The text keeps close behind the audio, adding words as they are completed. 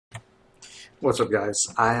What's up, guys?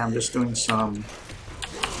 I am just doing some.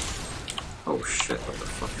 Oh shit! What the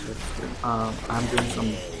fuck did I just do? I'm doing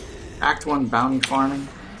some Act 1 bounty farming.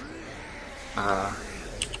 Uh,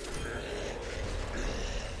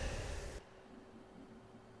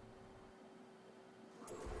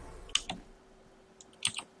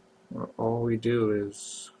 where all we do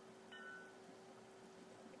is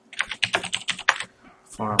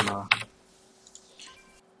farm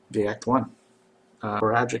the Act 1.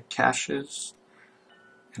 Horadric Caches,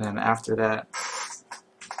 and then after that,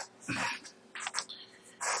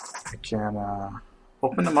 I can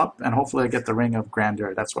open them up, and hopefully I get the Ring of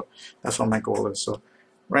Grandeur. That's what my goal is. So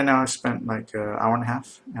right now I spent like an hour and a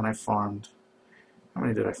half, and I farmed. How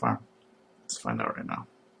many did I farm? Let's find out right now.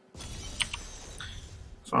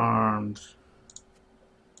 Farmed.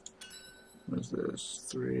 What is this?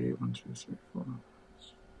 3, 1, 2, 3, 4,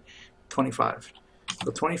 25. So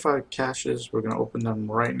 25 caches. We're gonna open them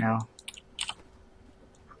right now.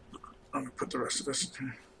 I'm gonna put the rest of this in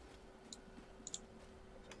here.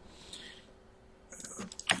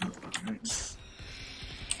 Right.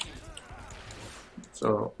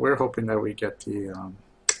 So we're hoping that we get the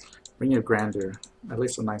Ring of Grandeur, at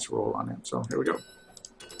least a nice roll on it. So here we go.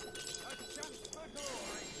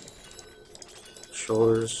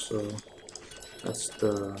 Shoulders. So that's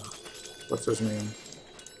the, what's his name?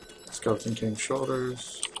 Skeleton King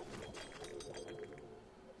shoulders.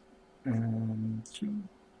 And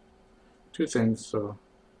two things. So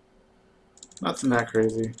nothing that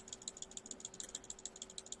crazy.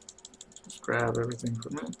 Just grab everything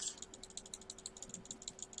from it.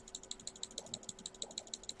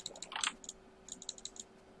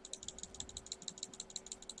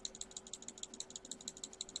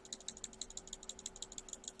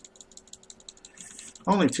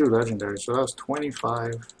 Only 2 legendaries, so that was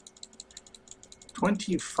 25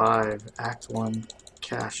 Act 1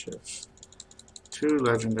 caches. 2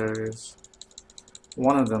 legendaries.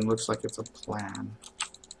 One of them looks like it's a plan.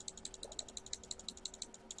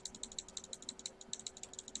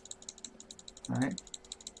 Alright.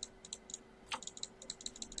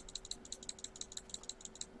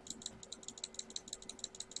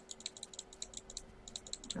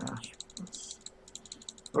 Gosh.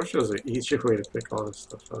 I wish there was an easier way to pick all this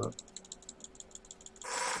stuff up.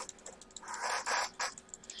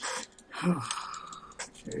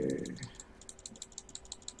 Okay.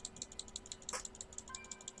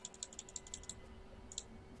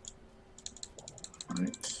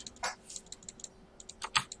 Right.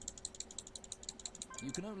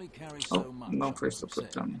 You can only carry so much. No place to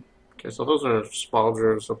put them. Okay, so those are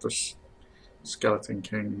spalders of the Skeleton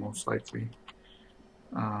King, most likely.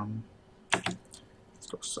 Let's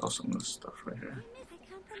go sell some of this stuff right here. I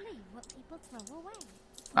can't believe what people throw away.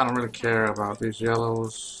 I don't really care about these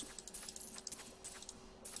yellows.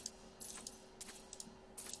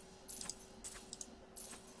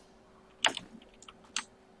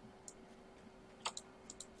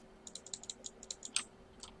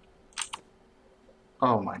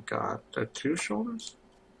 Oh my god, they're 2 shoulders?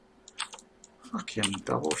 Fucking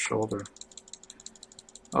double shoulder.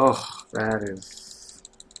 Oh, that's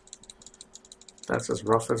as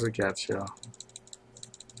rough as it gets, yo.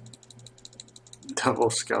 Double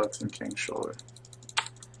Skeleton King shoulder.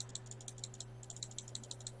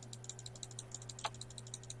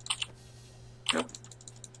 Yep.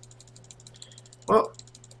 Well,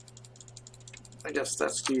 I guess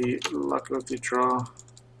that's the luck of the draw.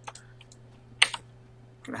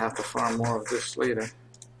 Gonna have to farm more of this later.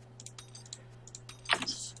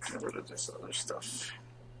 Let's get rid of this other stuff.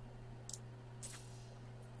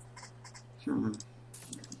 Not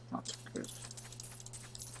so good.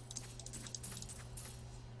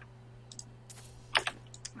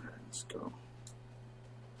 Alright, let's go.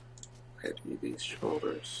 Ready these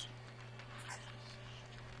shoulders.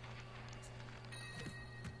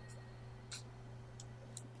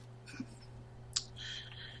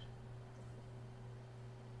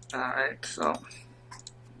 Alright, so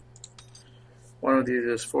one of these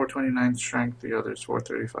is 429 strength, the other is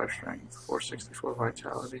 435 strength, 464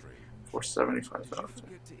 vitality, 475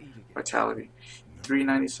 vitality,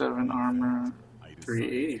 397 armor,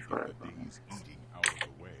 385 armor.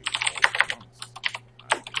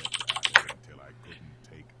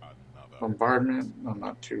 Bombardment, I'm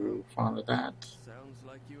not too fond of that.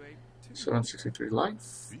 763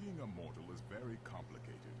 life. Being a mortal is very complicated.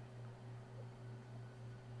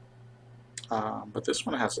 But this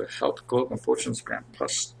one has a health, glow, and fortunes grant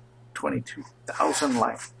plus 22,000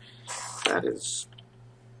 life. That is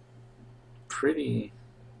pretty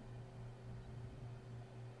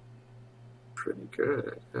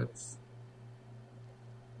good, I guess.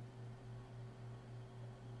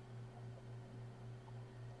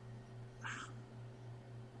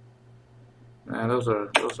 And those are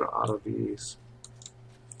auto Vs.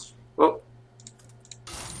 Well,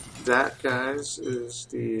 that, guys, is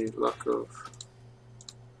the luck of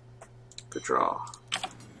the draw.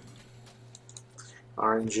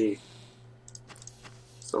 RNG.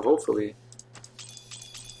 So hopefully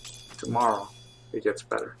tomorrow it gets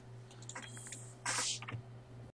better.